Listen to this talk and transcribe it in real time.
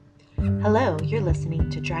Hello, you're listening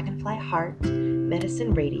to Dragonfly Heart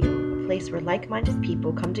Medicine Radio, a place where like-minded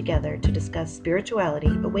people come together to discuss spirituality,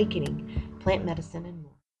 awakening, plant medicine, and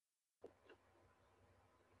more.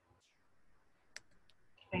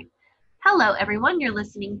 Okay. Hello, everyone. You're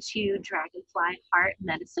listening to Dragonfly Heart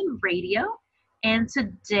Medicine Radio, and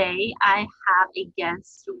today I have a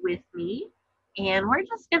guest with me, and we're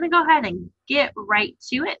just going to go ahead and get right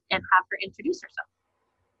to it and have her introduce herself.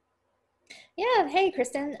 Yeah, hey,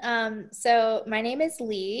 Kristen. So my name is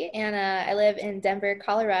Leigh, and I live in Denver,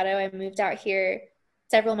 Colorado. I moved out here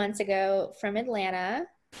several months ago from Atlanta,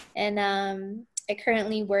 and I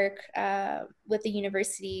currently work with the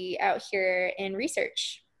university out here in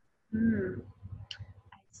research. I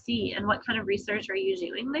see. And what kind of research are you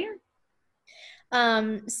doing there?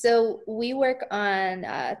 So we work on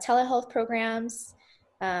telehealth programs.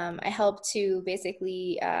 I help to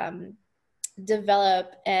basically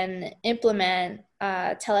develop and implement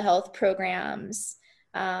telehealth programs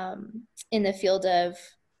in the field of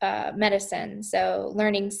medicine. So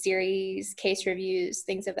learning series, case reviews,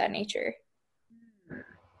 things of that nature.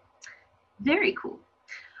 Very cool.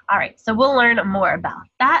 All right, so we'll learn more about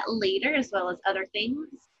that later as well as other things.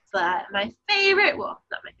 But my favorite, well,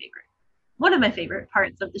 not my favorite, one of my favorite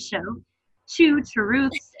parts of the show, two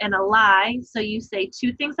truths and a lie. So you say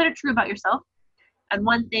two things that are true about yourself and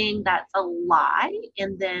one thing that's a lie,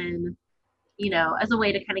 and then, as a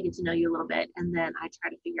way to kind of get to know you a little bit, and then I try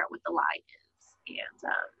to figure out what the lie is.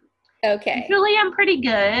 And Okay. usually I'm pretty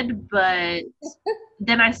good, but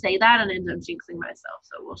then I say that and end up jinxing myself.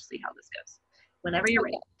 So we'll see how this goes. Whenever you're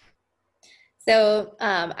ready. So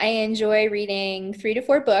I enjoy reading 3 to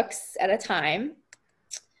 4 books at a time.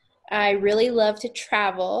 I really love to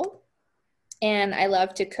travel, and I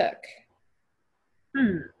love to cook.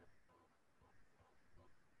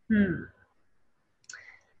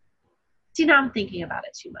 See, now I'm thinking about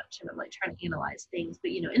it too much, and I'm like trying to analyze things,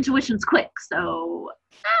 but intuition's quick. So,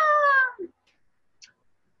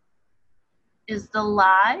 is the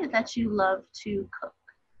lie that you love to cook?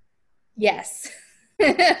 Yes.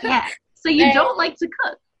 Yeah. So you don't like to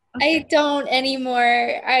cook? Okay. I don't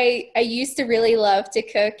anymore. I used to really love to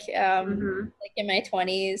cook. Like in my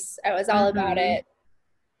 20s, I was all about it.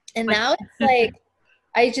 And now it's like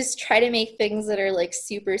I just try to make things that are like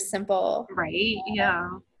super simple. Right. Yeah.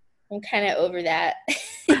 I'm kind of over that.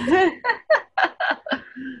 Yeah,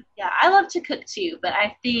 I love to cook too, but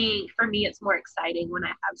I think for me it's more exciting when I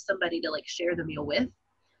have somebody to like share the meal with.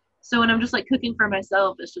 So when I'm just like cooking for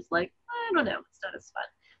myself, it's just like, I don't know, it's not as fun.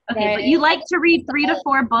 Okay, right. But you like to read 3 to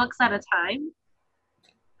 4 books at a time?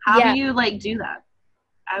 How do you like do that?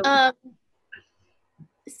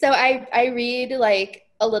 So I read like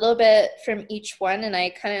a little bit from each one, and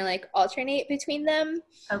I kind of like alternate between them.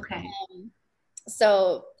 Okay.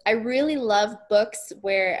 So I really love books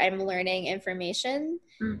where I'm learning information.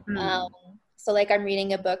 So like I'm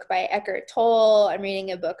reading a book by Eckhart Tolle. I'm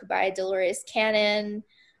reading a book by Dolores Cannon.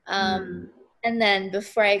 And then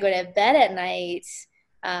before I go to bed at night,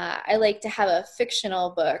 I like to have a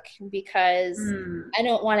fictional book because I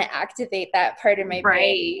don't want to activate that part of my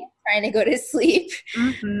brain trying to go to sleep.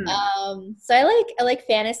 So I like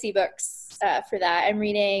fantasy books for that. I'm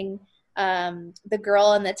reading The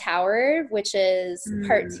Girl in the Tower, which is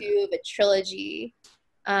part 2 of a trilogy.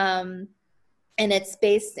 And it's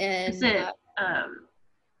based in...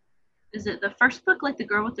 Is it the first book, like The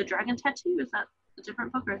Girl with the Dragon Tattoo? Is that a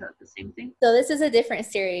different book, or is that the same thing? So this is a different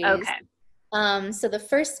series. Okay. So the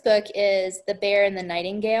first book is The Bear and the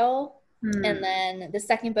Nightingale, and then the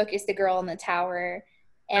second book is The Girl in the Tower,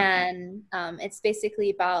 and it's basically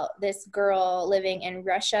about this girl living in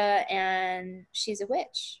Russia, and she's a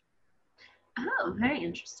witch. Oh, very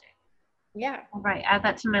interesting. Yeah. All right, add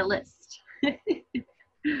that to my list.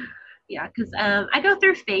 Yeah, because I go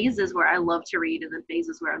through phases where I love to read, and then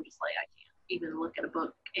phases where I'm just like, I can't even look at a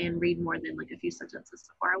book and read more than like a few sentences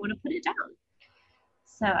before I want to put it down.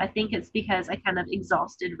 So I think it's because I kind of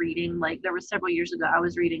exhausted reading. Like there were several years ago, I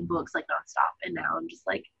was reading books like nonstop, and now I'm just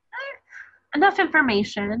like, enough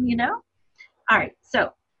information, All right,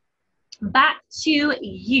 so back to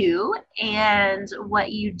you and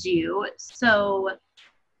what you do. So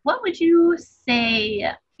what would you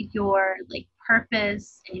say your like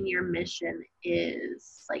purpose and your mission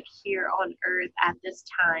is like here on earth at this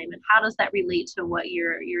time, and how does that relate to what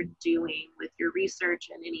you're doing with your research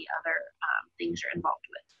and any other things you're involved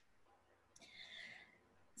with?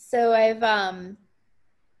 So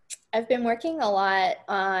I've been working a lot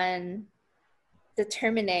on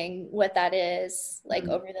determining what that is like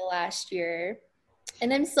over the last year,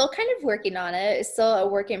 and I'm still kind of working on it. It's still a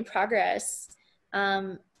work in progress,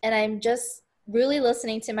 and I'm just really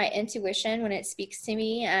listening to my intuition when it speaks to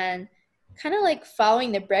me and kind of like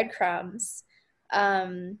following the breadcrumbs.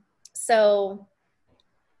 So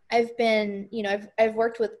I've been, I've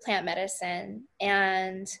worked with plant medicine,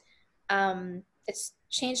 and it's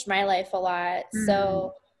changed my life a lot.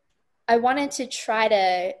 So I wanted to try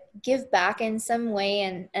to give back in some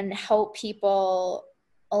way and help people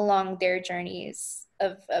along their journeys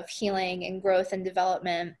of healing and growth and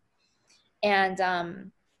development.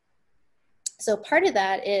 And so part of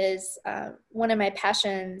that is one of my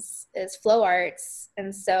passions is flow arts.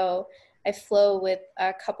 And so I flow with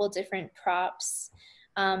a couple different props.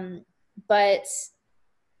 But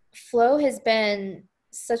flow has been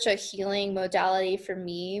such a healing modality for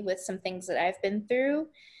me with some things that I've been through,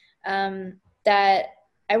 that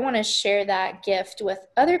I want to share that gift with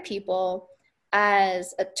other people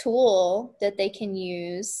as a tool that they can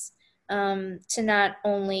use to not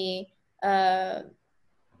only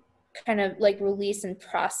kind of like release and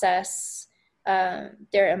process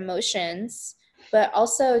their emotions, but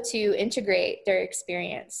also to integrate their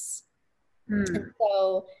experience. And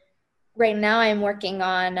so right now I'm working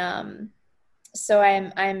on so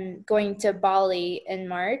I'm going to Bali in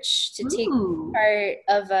March to take part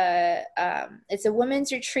of it's a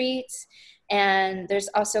women's retreat, and there's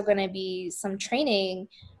also going to be some training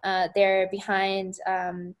there behind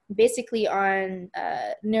basically on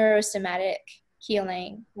neurosomatic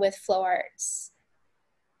healing with flow arts.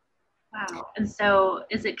 Wow. And so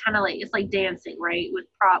is it kind of like, it's like dancing, right? With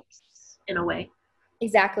props in a way.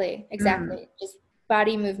 Exactly. Just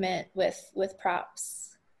body movement with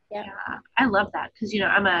props. Yep. Yeah, I love that because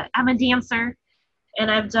I'm a dancer,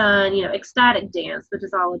 and I've done ecstatic dance, which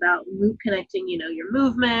is all about connecting your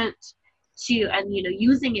movement to, and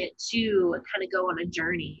using it to kind of go on a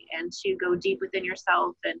journey and to go deep within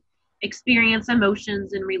yourself and experience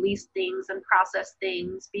emotions and release things and process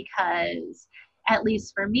things. Because at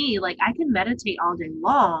least for me, like, I can meditate all day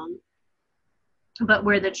long, but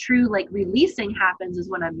where the true like releasing happens is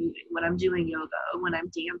when I'm moving, when I'm doing yoga, when I'm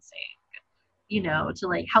dancing, to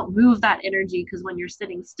like help move that energy. Because when you're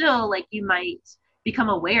sitting still, like, you might become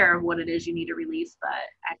aware of what it is you need to release, but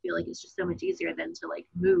I feel like it's just so much easier than to like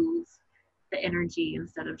move the energy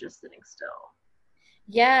instead of just sitting still.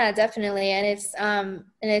 Yeah, definitely. And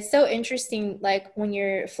it's so interesting, like when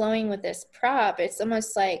you're flowing with this prop, it's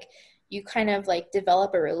almost like you kind of like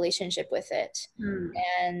develop a relationship with it.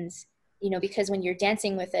 And because when you're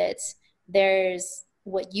dancing with it, there's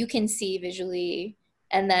what you can see visually,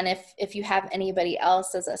 and then if you have anybody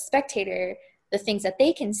else as a spectator, the things that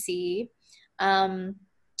they can see. So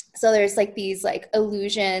there's like these like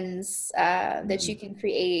illusions that you can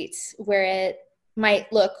create where it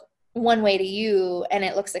might look one way to you and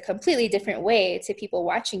it looks a completely different way to people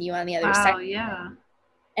watching you on the other side. Wow, yeah.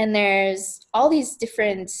 And there's all these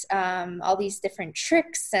different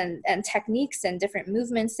tricks and techniques and different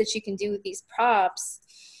movements that you can do with these props.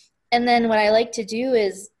 And then what I like to do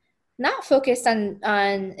is not focus on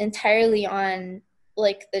entirely on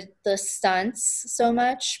like the stunts so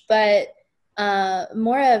much, but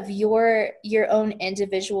more of your own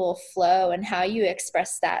individual flow and how you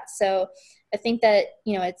express that. So I think that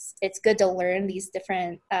it's good to learn these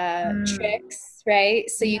different tricks, right?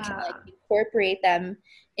 So you can like incorporate them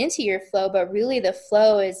into your flow, but really the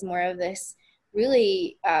flow is more of this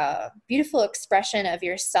really beautiful expression of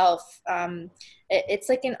yourself. It's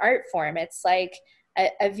like an art form. It's like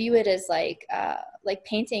I view it as like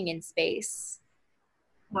painting in space.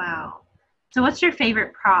 Wow. So what's your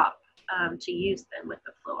favorite prop to use then with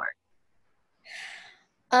the floor?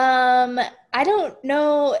 I don't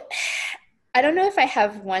know if I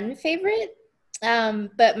have one favorite,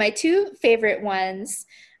 but my two favorite ones,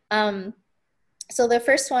 so the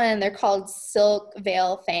first one, they're called silk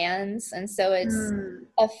veil fans. And so it's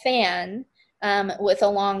a fan with a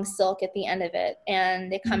long silk at the end of it.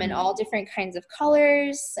 And they come in all different kinds of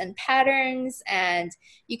colors and patterns. And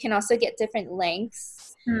you can also get different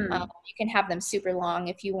lengths. You can have them super long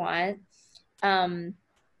if you want.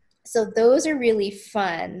 So those are really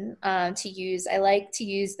fun to use. I like to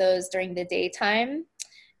use those during the daytime.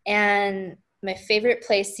 And my favorite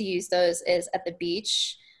place to use those is at the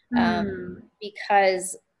beach.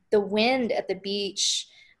 Because the wind at the beach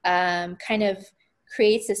kind of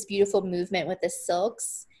creates this beautiful movement with the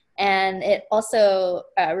silks, and it also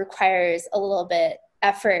requires a little bit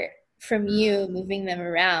effort from you moving them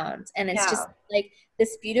around, and it's just like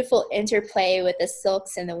this beautiful interplay with the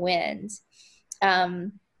silks and the wind.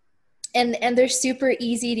 And they're super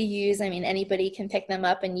easy to use. I mean, anybody can pick them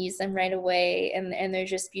up and use them right away, and they're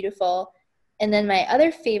just beautiful. And then my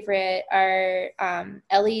other favorite are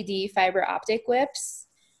LED fiber optic whips.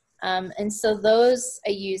 And so those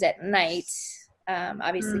I use at night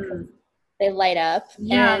obviously because they light up.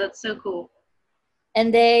 Yeah, that's so cool.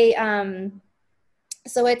 And they,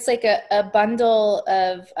 so it's like a bundle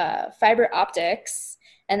of fiber optics,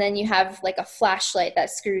 and then you have like a flashlight that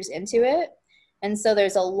screws into it. And so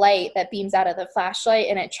there's a light that beams out of the flashlight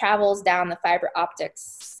and it travels down the fiber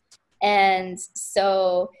optics. And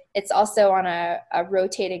so it's also on a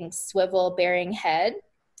rotating swivel bearing head.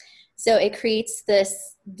 So it creates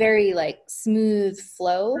this very like smooth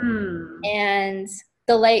flow. And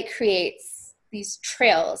the light creates these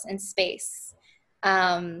trails in space.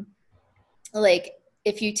 Like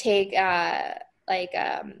if you take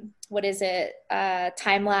what is it,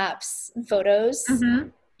 time lapse photos,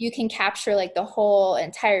 you can capture like the whole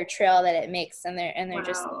entire trail that it makes, and they're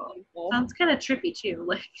just beautiful. Sounds kind of trippy too.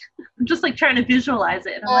 Like I'm just like trying to visualize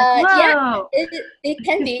it. And I'm like, whoa. Yeah, it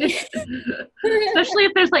can be. Especially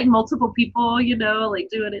if there's like multiple people, you know, like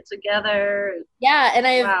doing it together. Yeah, and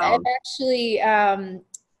I've actually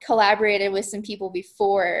collaborated with some people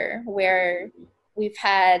before where we've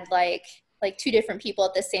had like two different people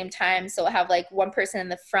at the same time. So we'll have like one person in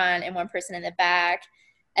the front and one person in the back,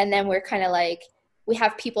 and then we're kind of like, we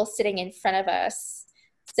have people sitting in front of us.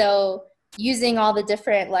 So using all the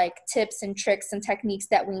different like tips and tricks and techniques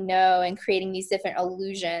that we know and creating these different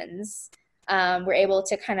illusions, we're able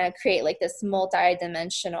to kind of create like this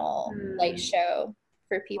multi-dimensional light show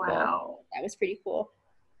for people. Wow. That was pretty cool.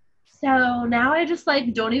 So now I just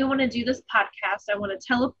like don't even want to do this podcast. I want to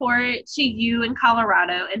teleport to you in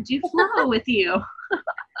Colorado and do flow with you.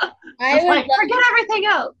 I would forget everything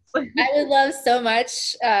else. I would love so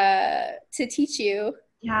much to teach you.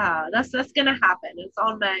 Yeah, that's gonna happen. It's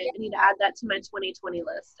on my. I need to add that to my 2020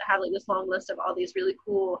 list. I have like this long list of all these really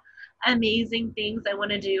cool, amazing things I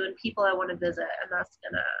want to do and people I want to visit, and that's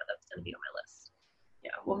gonna be on my list.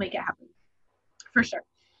 Yeah, we'll make it happen for sure.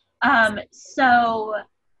 So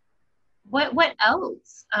what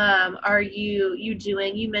else are you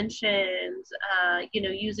doing? You mentioned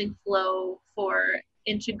using flow for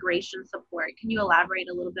integration support. Can you elaborate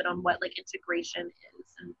a little bit on what like integration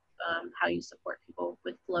is and how you support people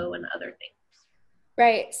with flow and other things?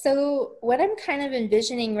 Right. So what I'm kind of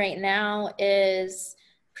envisioning right now is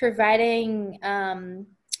providing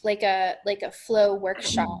like a flow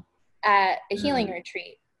workshop at a healing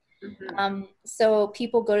retreat. So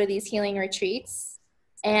people go to these healing retreats,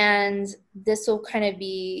 and this will kind of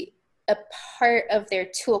be a part of their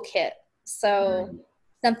toolkit. So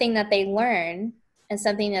something that they learn and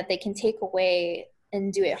something that they can take away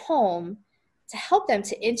and do at home to help them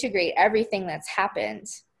to integrate everything that's happened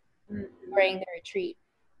during the retreat.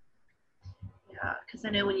 Yeah, because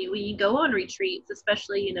I know when you go on retreats,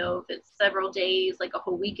 especially, you know, if it's several days, like a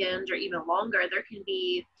whole weekend or even longer, there can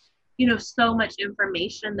be, you know, so much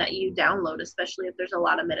information that you download, especially if there's a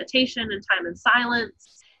lot of meditation and time in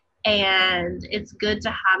silence. And it's good to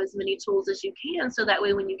have as many tools as you can, so that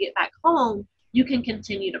way when you get back home, you can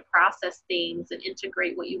continue to process things and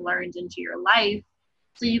integrate what you learned into your life,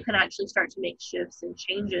 so you can actually start to make shifts and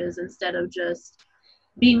changes instead of just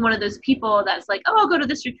being one of those people that's like, oh, I'll go to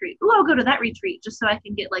this retreat. Oh, I'll go to that retreat just so I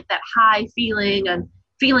can get like that high feeling and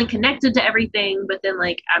feeling connected to everything. But then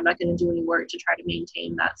like, I'm not going to do any work to try to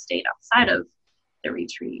maintain that state outside of the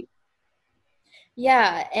retreat.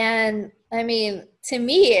 Yeah. And I mean, to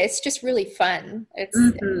me, it's just really fun. It's,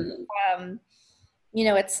 you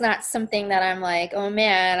know, it's not something that I'm like, oh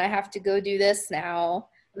man, I have to go do this now.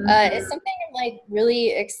 It's something I'm like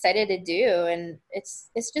really excited to do, and it's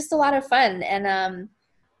just a lot of fun. And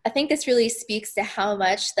I think this really speaks to how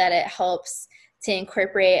much that it helps to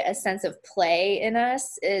incorporate a sense of play in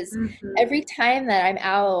us. Is every time that I'm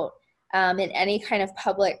out in any kind of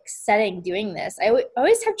public setting doing this, I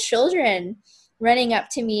always have children running up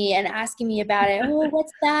to me and asking me about it. Oh,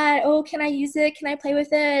 what's that? Oh, can I use it? Can I play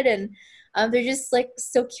with it? And they're just like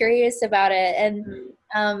so curious about it. And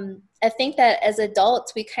I think that as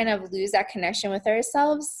adults, we kind of lose that connection with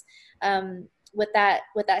ourselves with that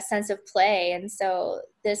sense of play. And so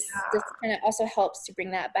this kind of also helps to bring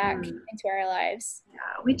that back into our lives.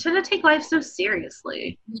 Yeah, we tend to take life so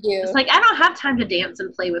seriously. We do. It's like, I don't have time to dance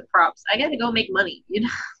and play with props. I got to go make money. You know,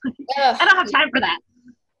 I don't have time for that.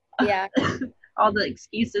 Yeah. All the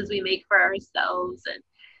excuses we make for ourselves. And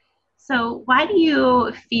so why do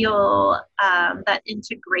you feel that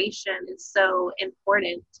integration is so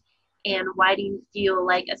important? And why do you feel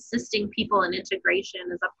like assisting people in integration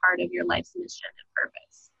is a part of your life's mission and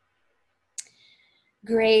purpose?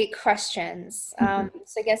 Great questions.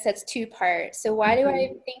 So I guess that's two parts. So why do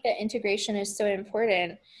I think that integration is so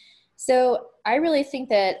important? So I really think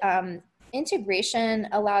that integration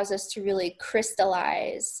allows us to really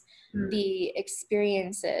crystallize the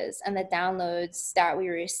experiences and the downloads that we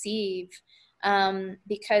receive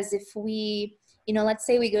Because if we, let's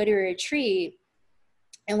say we go to a retreat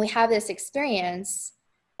and we have this experience,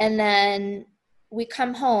 and then we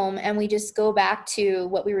come home and we just go back to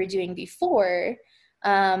what we were doing before,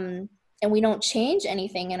 and we don't change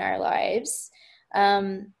anything in our lives,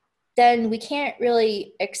 then we can't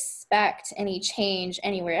really expect any change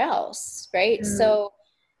anywhere else, right? So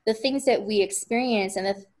the things that we experience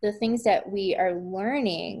and the things that we are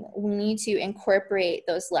learning, we need to incorporate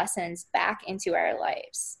those lessons back into our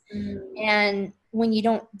lives. And when you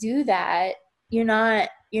don't do that, you're not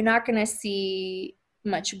going to see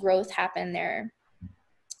much growth happen there.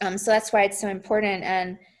 So that's why it's so important,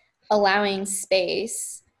 and allowing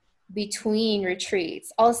space between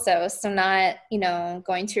retreats also. So not,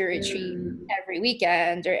 going to a retreat every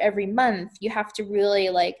weekend or every month. You have to really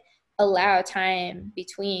allow time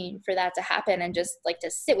between for that to happen, and just to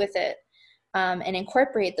sit with it, and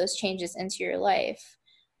incorporate those changes into your life.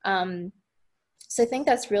 So I think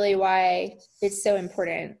that's really why it's so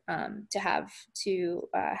important to have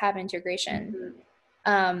integration.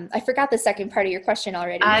 I forgot the second part of your question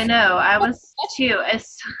already. I know, I was too. I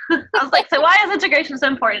was like, so why is integration so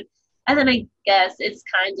important? And then I guess it's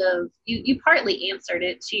kind of, you partly answered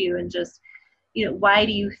it too, and just, why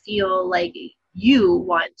do you feel like you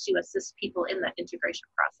want to assist people in that integration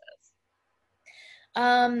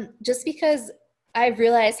process? Just because I've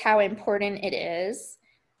realized how important it is.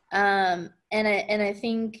 And I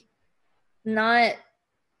think not,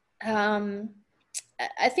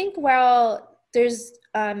 I think while there's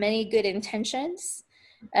many good intentions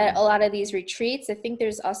at a lot of these retreats, I think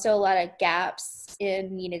there's also a lot of gaps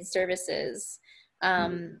in needed services.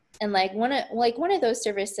 And one of those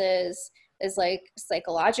services is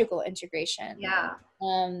psychological integration. Yeah.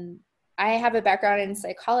 I have a background in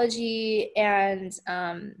psychology, and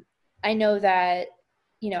I know that,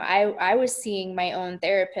 I was seeing my own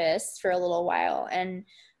therapist for a little while. And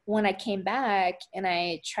when I came back and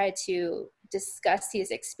I tried to discuss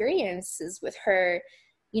these experiences with her,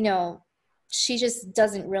 she just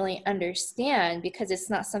doesn't really understand, because it's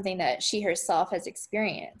not something that she herself has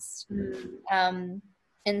experienced.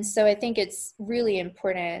 And so I think it's really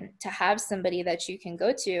important to have somebody that you can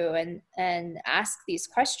go to and ask these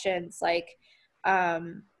questions,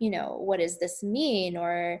 what does this mean?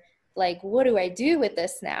 Or what do I do with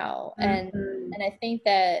this now? And I think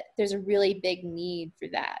that there's a really big need for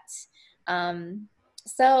that.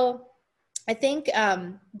 So I think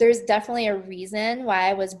there's definitely a reason why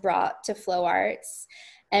I was brought to flow arts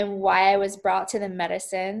and why I was brought to the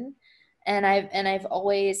medicine. And I've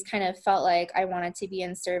always kind of felt like I wanted to be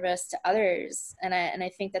in service to others. And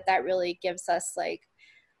I think that really gives us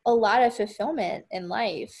a lot of fulfillment in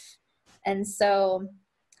life. And so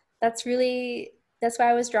that's why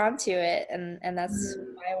I was drawn to it. And that's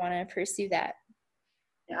why I want to pursue that.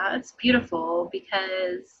 Yeah, it's beautiful,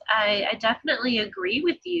 because I definitely agree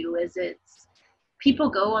with you. People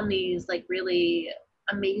go on these really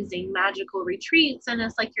amazing magical retreats, and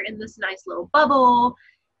it's you're in this nice little bubble,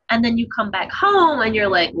 and then you come back home and you're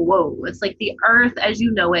like, whoa, it's the earth as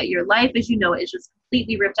you know it, your life as you know it is just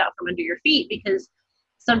completely ripped out from under your feet. Because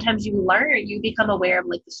sometimes you become aware of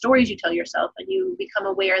the stories you tell yourself, and you become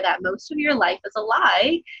aware that most of your life is a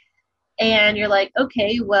lie. And you're like,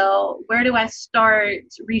 okay, well, where do I start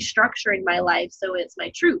restructuring my life so it's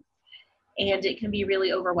my truth? And it can be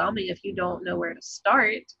really overwhelming if you don't know where to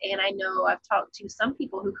start. And I know I've talked to some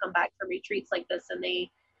people who come back from retreats like this, and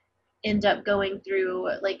they end up going through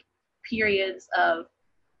periods of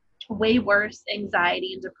way worse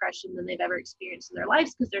anxiety and depression than they've ever experienced in their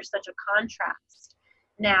lives, because there's such a contrast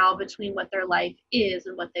now between what their life is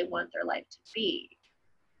and what they want their life to be.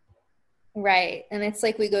 Right. And it's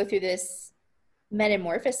we go through this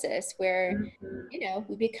metamorphosis where,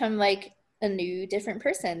 we become a new, different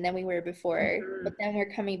person than we were before. But then we're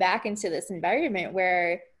coming back into this environment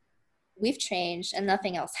where we've changed and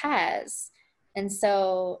nothing else has. And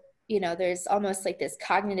so, there's almost this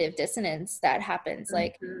cognitive dissonance that happens.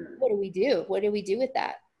 What do we do? What do we do with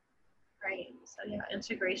that? Right. So yeah,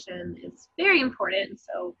 integration is very important.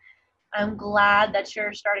 So I'm glad that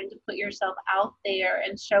you're starting to put yourself out there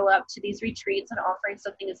and show up to these retreats and offering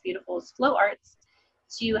something as beautiful as flow arts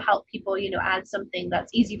to help people, add something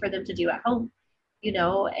that's easy for them to do at home,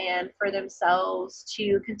 and for themselves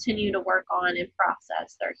to continue to work on and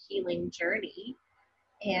process their healing journey.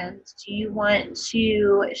 And do you want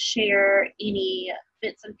to share any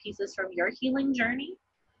bits and pieces from your healing journey?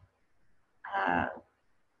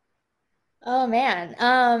 Oh man.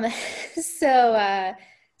 So I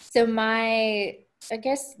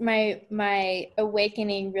guess my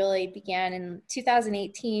awakening really began in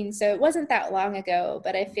 2018. So it wasn't that long ago,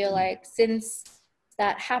 but I feel since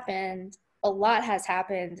that happened, a lot has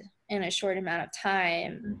happened in a short amount of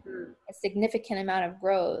time, a significant amount of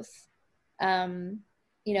growth.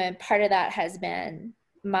 You know, and part of that has been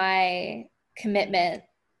my commitment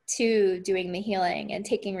to doing the healing and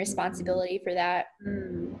taking responsibility for that.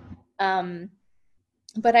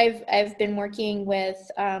 But I've been working with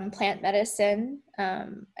plant medicine.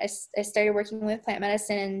 I started working with plant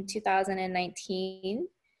medicine in 2019.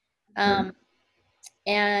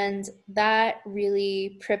 And that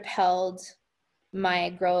really propelled my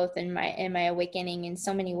growth and my awakening in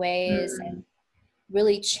so many ways, and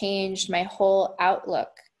really changed my whole outlook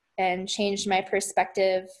and changed my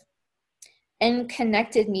perspective and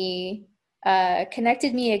connected me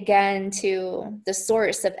again to the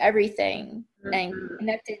source of everything, and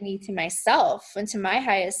connected me to myself and to my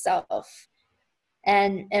highest self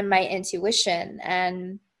and my intuition,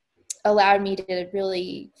 and allowed me to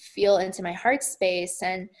really feel into my heart space.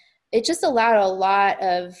 And it just allowed a lot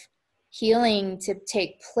of healing to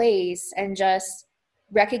take place, and just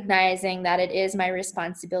recognizing that it is my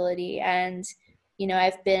responsibility. And, you know,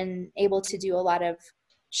 I've been able to do a lot of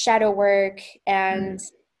shadow work and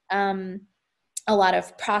a lot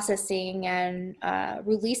of processing and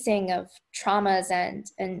releasing of traumas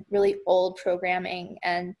and really old programming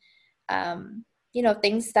and, you know,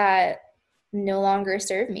 things that no longer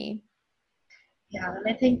serve me. Yeah, and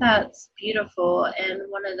I think that's beautiful. And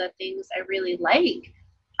one of the things I really like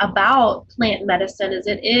about plant medicine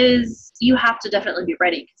is you have to definitely be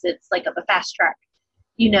ready, because it's like the fast track,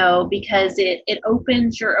 you know, because it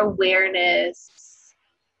opens your awareness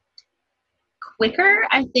quicker,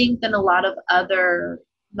 I think, than a lot of other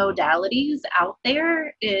modalities out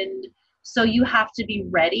there. And so you have to be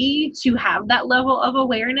ready to have that level of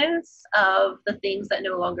awareness of the things that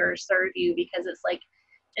no longer serve you, because it's like,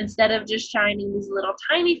 instead of just shining these little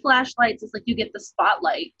tiny flashlights, it's like you get the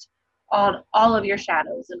spotlight on all of your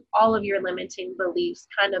shadows and all of your limiting beliefs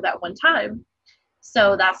kind of at one time.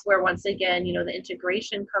 So that's where, once again, you know, the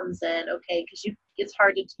integration comes in, okay, because it's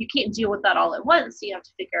hard to, you can't deal with that all at once. So you have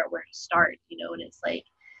to figure out where to start, you know. And it's like,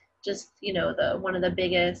 just, you know, one of the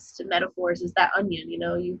biggest metaphors is that onion, you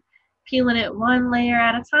know, you peeling it one layer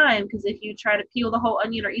at a time, because if you try to peel the whole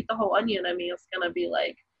onion or eat the whole onion, I mean, it's going to be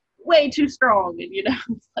like way too strong. And, you know,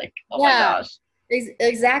 it's like, oh my gosh.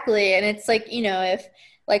 Exactly. And it's like, you know, if,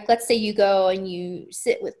 like, let's say you go and you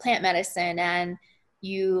sit with plant medicine and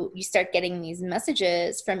you start getting these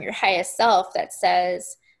messages from your highest self that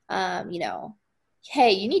says, you know,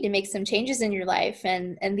 hey, you need to make some changes in your life,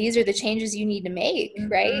 and these are the changes you need to make,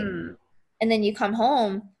 right? And then you come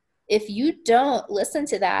home, if you don't listen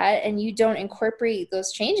to that and you don't incorporate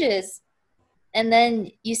those changes, and then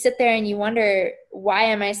you sit there and you wonder, why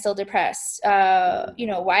am I still depressed? You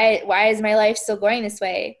know, why is my life still going this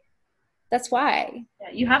way? That's why.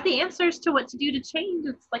 Yeah, you have the answers to what to do to change.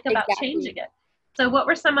 It's like about changing it. So what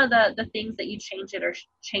were some of the things that you changed it or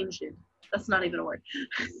changed it? That's not even a word.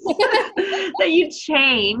 That you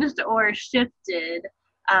changed or shifted,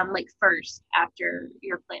 like first after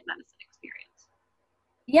your plant medicine experience?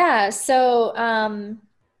 Yeah. So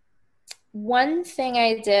one thing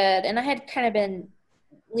I did, and I had kind of been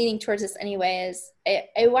leaning towards this anyway, is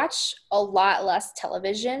I watch a lot less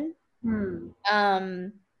television.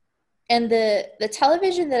 And the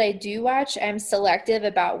television that I do watch, I'm selective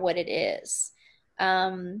about what it is.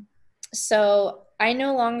 So I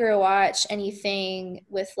no longer watch anything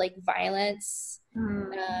with like violence,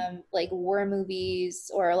 like war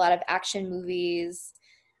movies or a lot of action movies.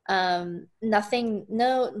 Nothing,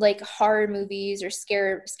 no like horror movies or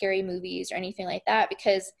scary movies or anything like that,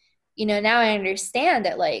 because, you know, now I understand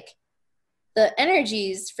that like the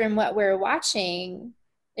energies from what we're watching,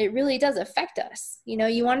 it really does affect us. You know,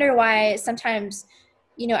 you wonder why sometimes,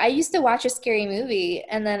 you know, I used to watch a scary movie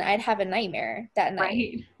and then I'd have a nightmare that night.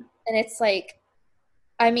 Right. And it's like,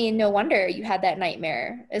 I mean, no wonder you had that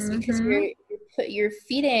nightmare. It's because you're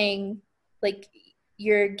feeding, like,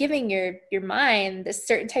 you're giving your mind this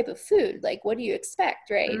certain type of food. Like, what do you expect,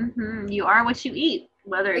 right? You are what you eat,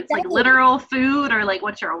 whether it's like literal food or like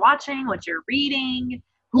what you're watching, what you're reading,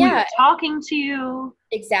 who you're talking to.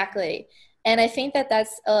 Exactly. And I think that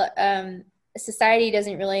that's society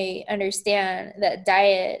doesn't really understand that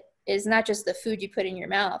diet is not just the food you put in your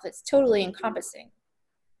mouth. It's totally encompassing.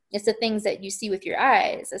 It's the things that you see with your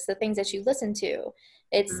eyes. It's the things that you listen to.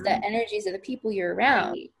 It's the energies of the people you're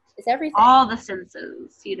around. Right. It's everything. All the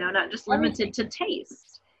senses, you know, not just limited to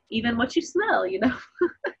taste, even what you smell, you know.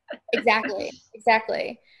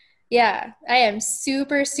 Exactly. Yeah, I am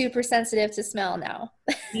super, super sensitive to smell now.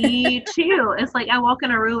 Me too. It's like I walk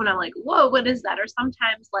in a room and I'm like, whoa, what is that? Or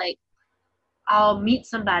sometimes like I'll meet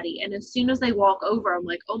somebody, and as soon as they walk over, I'm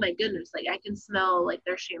like, oh my goodness, like I can smell like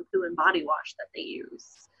their shampoo and body wash that they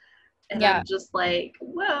use. And Yeah. I'm just like,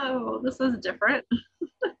 whoa, this is different.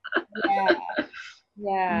 Yeah.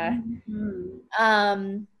 Yeah.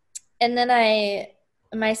 Mm-hmm. And then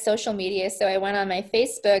my social media, so I went on my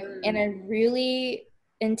Facebook and I really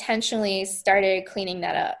intentionally started cleaning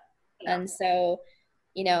that up. Yeah. And so,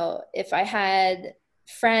 you know, if I had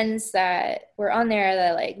friends that were on there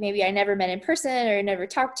that like maybe I never met in person or never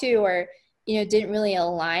talked to, or, you know, didn't really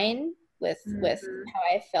align with how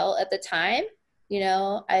I felt at the time, you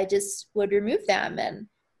know, I just would remove them. And,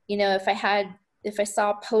 you know, if I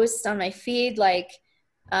saw posts on my feed, like,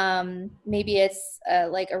 maybe it's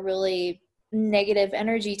like a really negative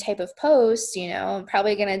energy type of post, you know, I'm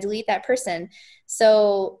probably going to delete that person.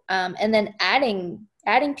 So, and then adding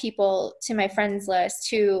people to my friends list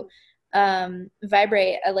who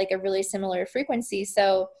vibrate at like a really similar frequency.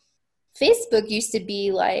 So Facebook used to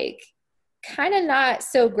be like kind of not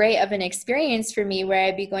so great of an experience for me, where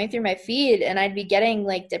I'd be going through my feed and I'd be getting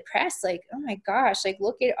like depressed, like, oh my gosh, like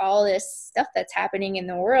look at all this stuff that's happening in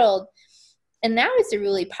the world. And now it's a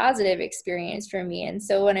really positive experience for me. And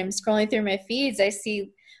so when I'm scrolling through my feeds, I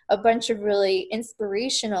see a bunch of really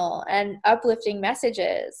inspirational and uplifting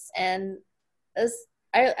messages. And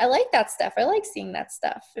I like that stuff. I like seeing that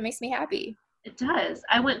stuff. It makes me happy. It does.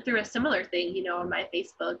 I went through a similar thing, you know, on my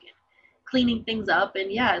Facebook, and cleaning things up.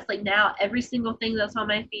 And yeah, it's like now every single thing that's on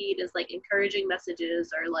my feed is like encouraging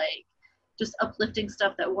messages, or like just uplifting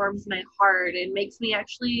stuff that warms my heart and makes me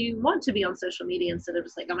actually want to be on social media, instead of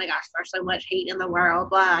just like, oh my gosh, there's so much hate in the world,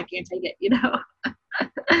 blah, I can't take it, you know.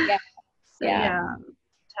 Yeah. So yeah,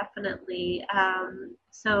 definitely.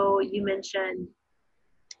 So you mentioned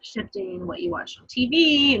shifting what you watch on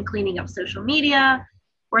TV and cleaning up social media.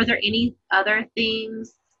 Were there any other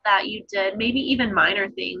things that you did, maybe even minor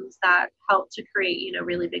things, that helped to create, you know,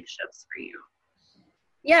 really big shifts for you?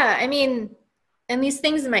 Yeah, I mean, and these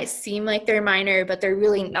things might seem like they're minor, but they're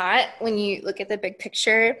really not when you look at the big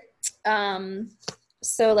picture.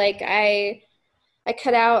 So like I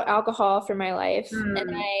cut out alcohol from my life,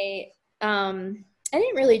 and I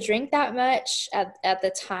didn't really drink that much at the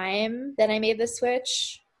time that I made the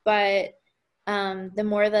switch, but the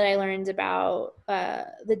more that I learned about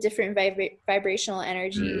the different vibrational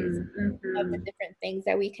energies of the different things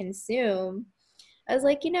that we consume, I was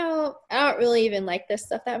like, you know, I don't really even like this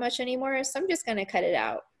stuff that much anymore, so I'm just going to cut it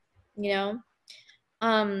out, you know?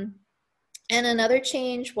 And another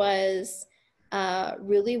change was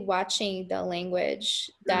really watching the language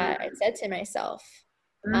that I said to myself.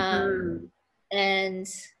 And,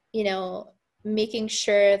 you know, making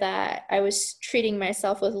sure that I was treating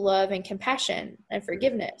myself with love and compassion and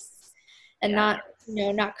forgiveness, and not, you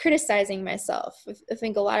know, not criticizing myself. I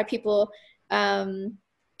think a lot of people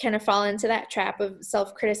kind of fall into that trap of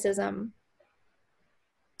self-criticism.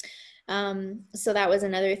 So that was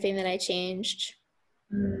another thing that I changed.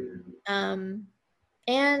 And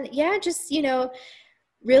yeah, just, you know,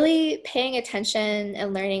 really paying attention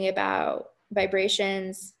and learning about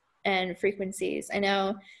vibrations and frequencies. I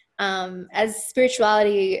know as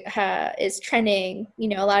spirituality is trending, you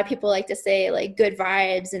know, a lot of people like to say like good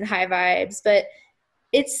vibes and high vibes, but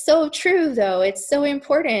it's so true though. It's so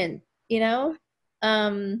important, you know?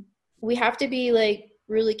 We have to be like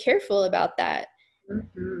really careful about that.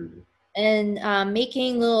 And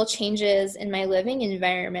making little changes in my living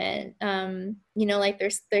environment. You know, like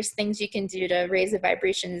there's things you can do to raise the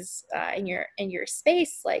vibrations in your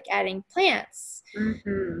space, like adding plants.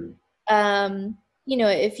 You know,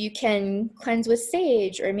 if you can cleanse with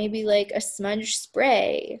sage, or maybe like a smudge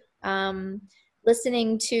spray.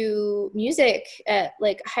 Listening to music at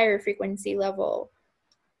like a higher frequency level.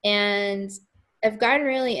 And I've gotten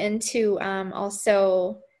really into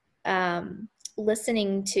also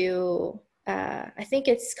listening to I think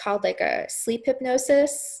it's called like a sleep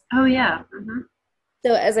hypnosis. Oh yeah.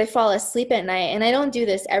 So as I fall asleep at night, and I don't do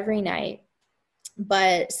this every night,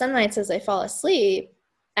 but some nights as I fall asleep,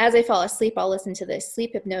 I'll listen to this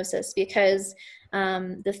sleep hypnosis, because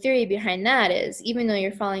the theory behind that is, even though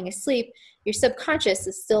you're falling asleep, your subconscious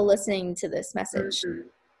is still listening to this message.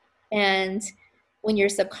 And when your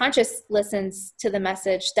subconscious listens to the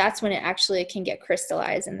message, that's when it actually can get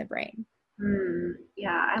crystallized in the brain.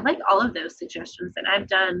 Yeah, I like all of those suggestions, and I've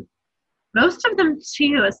done most of them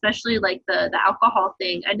too, especially like the alcohol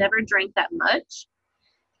thing. I never drank that much.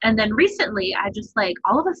 And then recently I just like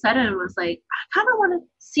all of a sudden was like, I kind of want to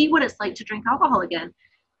see what it's like to drink alcohol again.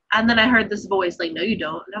 And then I heard this voice like, no, you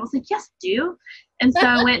don't. And I was like, yes, I do. And so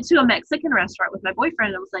I went to a Mexican restaurant with my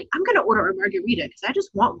boyfriend, and I was like, I'm going to order a margarita because I just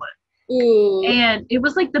want one. Ooh. And it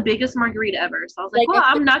was like the biggest margarita ever. So I was like, Like well, a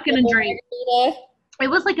I'm not going to drink. margarita? It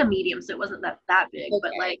was like a medium, so it wasn't that big, but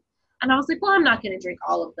Okay. like, and I was like, well, I'm not going to drink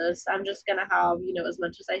all of this. I'm just going to have, as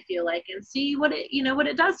much as I feel like and see what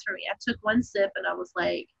it does for me. I took one sip and I was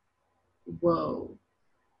like, whoa,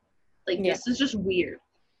 like Yeah. this is just weird.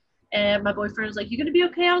 And my boyfriend was like, you gonna be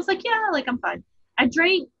okay? I was like, yeah, like I'm fine. I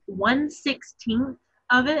drank 1/16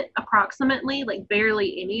 of it approximately, like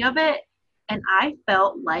barely any of it, and I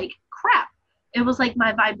felt like crap. It was like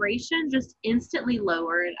my vibration just instantly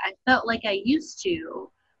lowered. I felt like I used to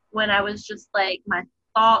when I was just like my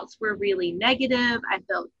thoughts were really negative. I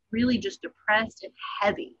felt really just depressed and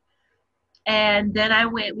heavy. And then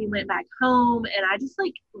we went back home and I just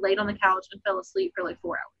like laid on the couch and fell asleep for like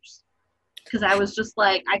 4 hours because I was just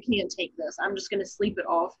like, I can't take this. I'm just going to sleep it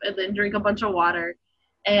off and then drink a bunch of water.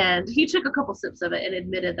 And he took a couple sips of it and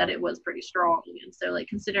admitted that it was pretty strong. And so, like,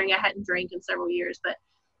 considering I hadn't drank in several years, but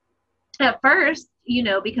at first,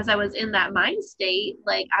 because I was in that mind state,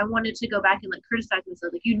 like, I wanted to go back and like criticize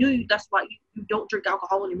myself. Like, that's why you don't drink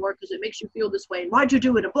alcohol anymore because it makes you feel this way. And why'd you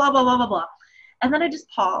do it? And blah, blah, blah, blah, blah. And then I just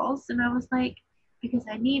paused and I was like, because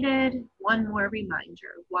I needed one more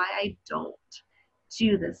reminder why I don't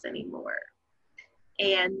do this anymore.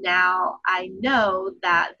 And now I know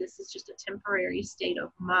that this is just a temporary state of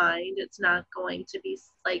mind. It's not going to be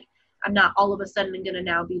like, I'm not all of a sudden going to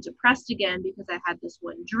now be depressed again because I had this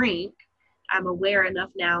one drink. I'm aware enough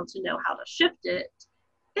now to know how to shift it.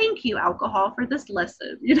 Thank you, alcohol, for this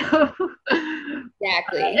lesson.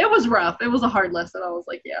 Exactly. It was rough. It was a hard lesson. I was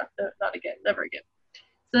like, yeah, not again, never again.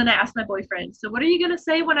 So then I asked my boyfriend, so what are you going to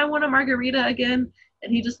say when I want a margarita again?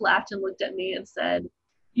 And he just laughed and looked at me and said,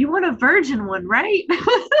 you want a virgin one, right?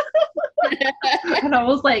 And I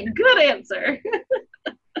was like, good answer.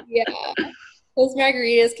 Yeah. Those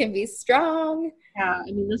margaritas can be strong. Yeah,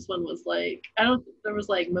 I mean, this one was like, there was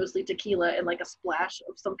like mostly tequila and like a splash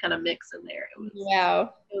of some kind of mix in there.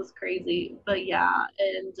 Wow. It was crazy. But yeah,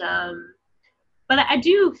 but I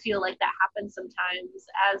do feel like that happens sometimes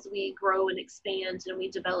as we grow and expand and we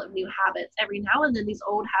develop new habits. Every now and then these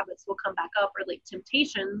old habits will come back up, or like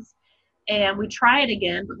temptations, and we try it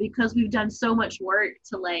again, but because we've done so much work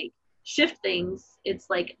to like shift things, it's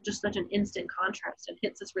like just such an instant contrast and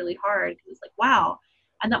hits us really hard because it's like, wow.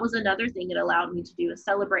 And that was another thing it allowed me to do, is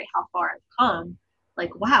celebrate how far I've come.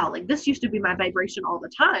 Like, wow, like this used to be my vibration all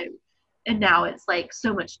the time, and now it's like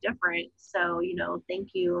so much different. So thank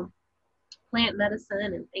you plant medicine,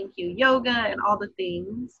 and thank you yoga and all the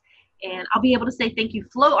things. And I'll be able to say thank you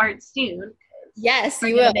flow art soon. Yes, you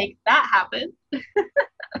We're will. gonna make that happen.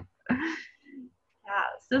 Yeah.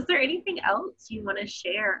 So is there anything else you want to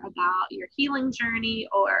share about your healing journey,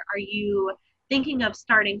 or are you thinking of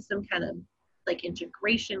starting some kind of like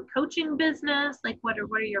integration coaching business? Like what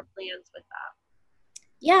are your plans with that?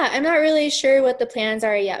 Yeah, I'm not really sure what the plans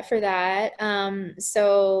are yet for that.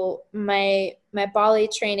 So my Bali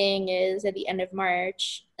training is at the end of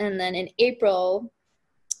March, and then in April,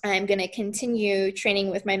 I'm going to continue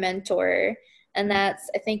training with my mentor, and that's,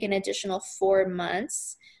 I think, an additional 4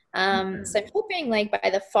 months. So I'm hoping like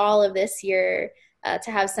by the fall of this year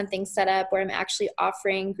to have something set up where I'm actually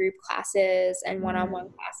offering group classes and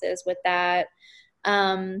one-on-one classes with that.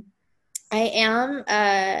 I am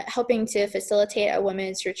helping to facilitate a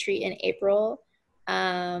women's retreat in April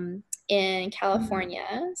in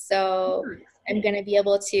California. So I'm going to be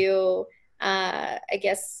able to, I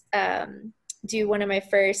guess, do one of my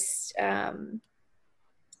first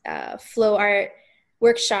flow art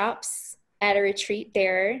workshops at a retreat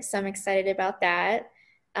there. So I'm excited about that.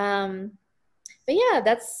 But yeah,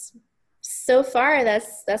 that's so far,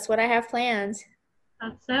 that's what I have planned.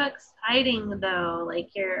 That's so exciting though, like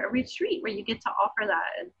your retreat where you get to offer that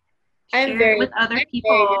and I'm share it with I'm other very,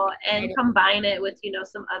 people very and excited. combine it with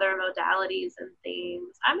some other modalities and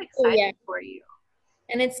things. I'm Oh yeah. excited for you.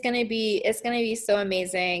 And it's gonna be so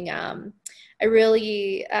amazing. I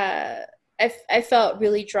really I felt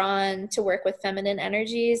really drawn to work with feminine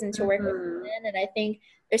energies and to work with women, and I think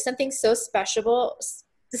there's something so special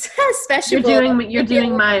You're special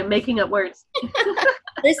doing my making up words.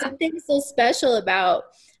 there's something so special about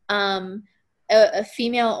um, a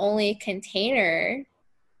female only container,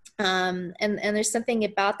 and there's something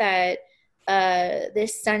about that,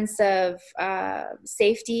 this sense of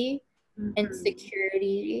safety and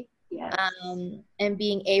security, Yes. and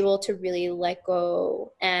being able to really let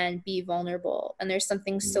go and be vulnerable. And there's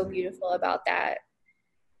something so beautiful about that.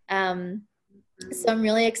 So I'm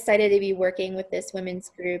really excited to be working with this women's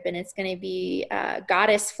group, and it's going to be a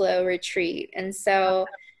Goddess Flow retreat. And so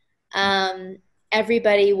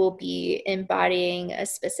everybody will be embodying a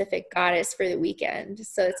specific goddess for the weekend.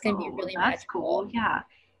 So it's going to be really That's magical. cool. Yeah.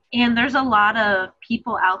 And there's a lot of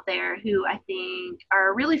people out there who I think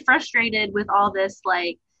are really frustrated with all this,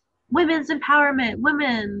 like, women's empowerment,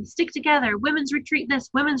 women stick together, women's retreat this,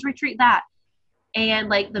 women's retreat that. And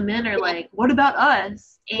like the men are Yeah. like, what about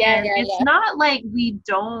us? Yeah, And yeah, it's yeah. not like we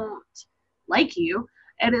don't like you.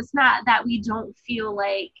 And it's not that we don't feel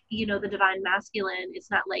like, the divine masculine,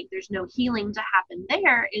 it's not like there's no healing to happen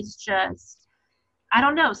there. It's just, I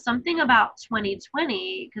don't know, something about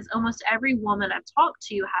 2020, because almost every woman I've talked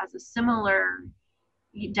to has a similar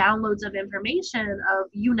downloads of information of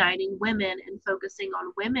uniting women and focusing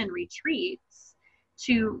on women retreats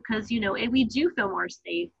because we do feel more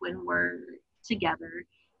safe when we're together.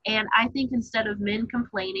 And I think instead of men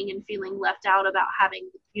complaining and feeling left out about having,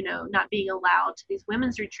 not being allowed to these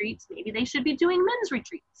women's retreats, maybe they should be doing men's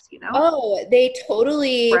retreats, Oh, they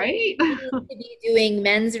totally right? need to be doing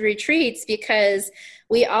men's retreats because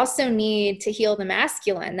we also need to heal the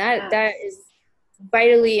masculine. That is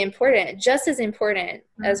vitally important, just as important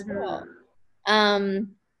as well.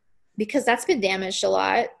 Because that's been damaged a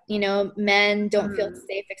lot. Men don't feel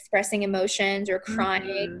safe expressing emotions or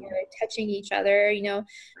crying or touching each other,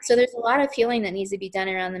 So there's a lot of healing that needs to be done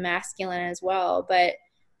around the masculine as well. But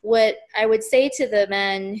what I would say to the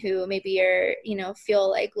men who maybe are, feel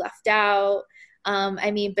like left out,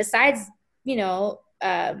 besides,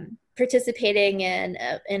 participating in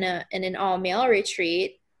an all male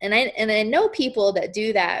retreat, and I know people that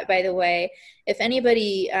do that, by the way. If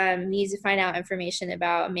anybody needs to find out information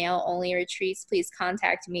about male only retreats, please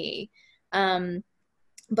contact me.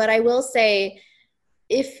 But I will say,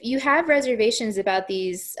 if you have reservations about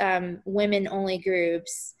these women only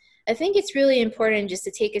groups, I think it's really important just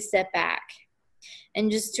to take a step back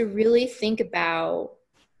and just to really think about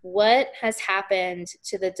what has happened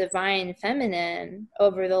to the divine feminine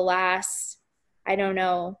over the last, I don't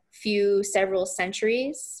know, several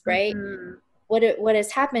centuries, right? What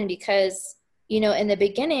has happened, because, in the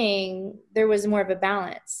beginning, there was more of a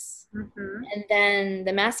balance. And then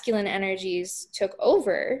the masculine energies took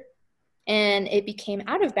over and it became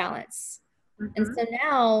out of balance. And so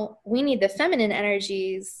now we need the feminine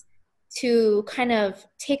energies to kind of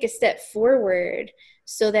take a step forward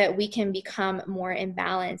so that we can become more in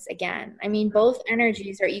balance again. Both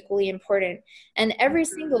energies are equally important. And every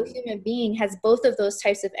single human being has both of those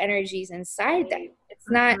types of energies inside them. It's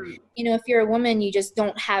not, if you're a woman, you just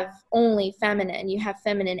don't have only feminine. You have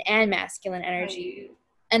feminine and masculine energy. Right.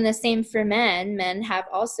 And the same for men. Men have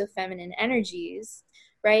also feminine energies,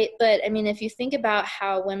 right? But if you think about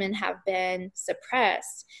how women have been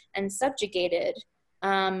suppressed and subjugated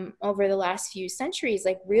over the last few centuries,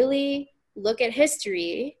 like really look at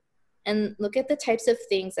history and look at the types of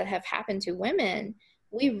things that have happened to women.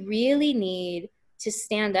 We really need to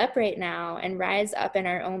stand up right now and rise up in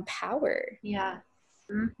our own power. Yeah.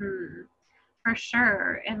 For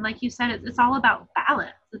sure. And like you said, it's all about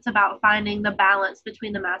balance. It's about finding the balance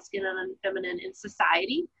between the masculine and feminine in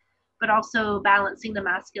society, but also balancing the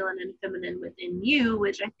masculine and feminine within you,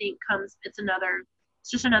 which I think it's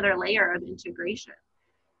just another layer of integration.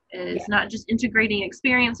 It's not just integrating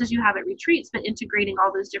experiences you have at retreats, but integrating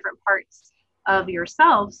all those different parts of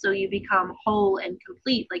yourself so you become whole and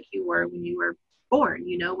complete like you were when you were born.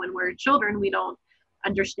 When we're children, we don't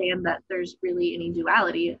understand that there's really any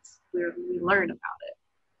duality. It's where we learn about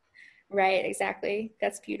it. Right, exactly.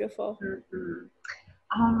 That's beautiful.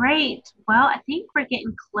 All right. Well, I think we're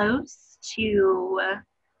getting close to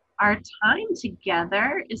our time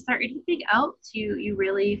together. Is there anything else you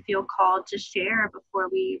really feel called to share before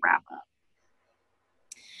we wrap up?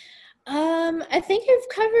 I think I've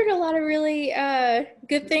covered a lot of really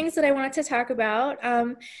good things that I wanted to talk about.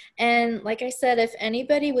 And like I said, if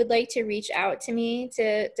anybody would like to reach out to me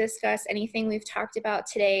to discuss anything we've talked about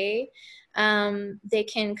today, they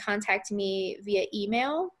can contact me via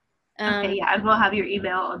email. Okay, yeah, and we'll have your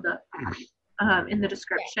email on the in the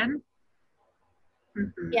description.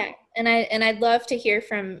 Yeah, and I'd love to hear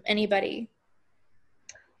from anybody.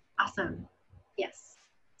 Awesome. Yes.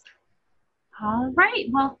 All right.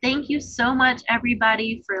 Well, thank you so much,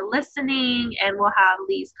 everybody, for listening. And we'll have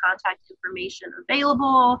Leigh's contact information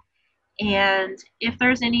available. And if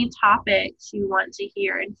there's any topics you want to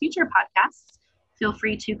hear in future podcasts, feel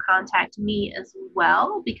free to contact me as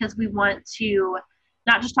well, because we want to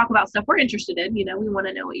not just talk about stuff we're interested in. We want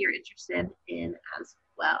to know what you're interested in as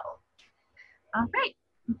well. All right.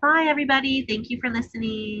 Bye, everybody. Thank you for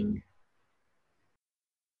listening.